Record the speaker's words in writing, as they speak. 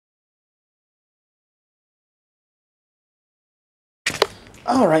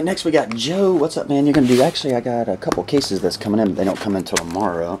Alright, next we got Joe. What's up, man? You're going to do... Actually, I got a couple cases that's coming in. They don't come in until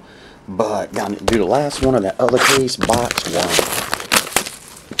tomorrow. But got to do the last one of that other case, box 1.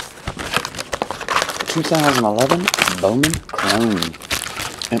 2011 Bowman Chrome.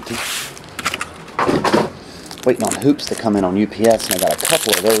 Empty. Waiting on hoops to come in on UPS, and I got a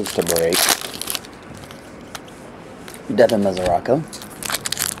couple of those to break. Devin Mesoraco.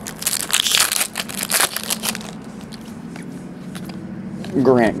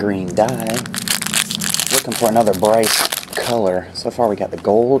 Grant Green dye. Looking for another Bryce color. So far we got the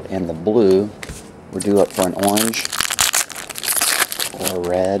gold and the blue. We're due up for an orange or a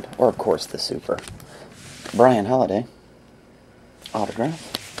red, or of course the super. Brian Holiday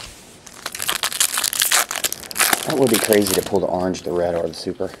autograph. That would be crazy to pull the orange, the red, or the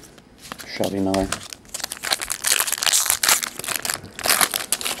super. Shelby Miller.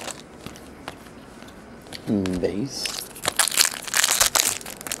 Base.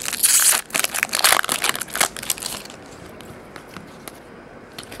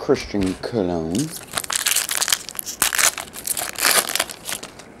 Christian Cologne.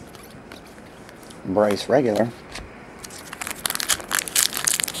 Bryce regular.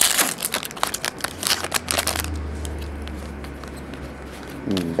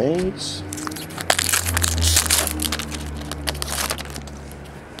 Base.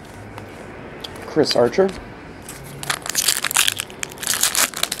 Chris Archer.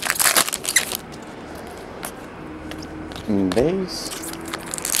 Base.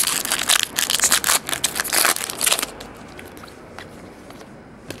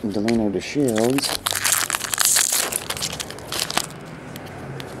 Delano DeShields.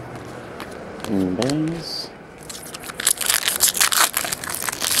 Base.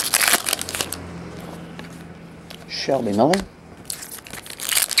 Shelby Miller.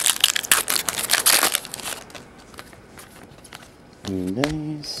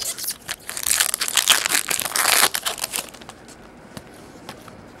 Base.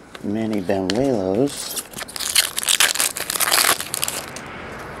 Manny Benuelos.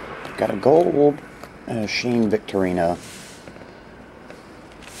 Got a gold Shane Victorino.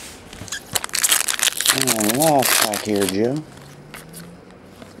 And last pack here, Joe.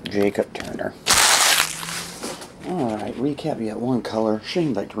 Jacob Turner. Alright, recap. You got one color,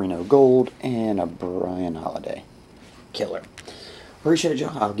 Shane Victorino gold, and a Brian Holiday. Killer. Appreciate it, Joe.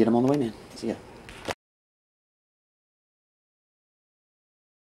 I'll get him on the way, man. See ya.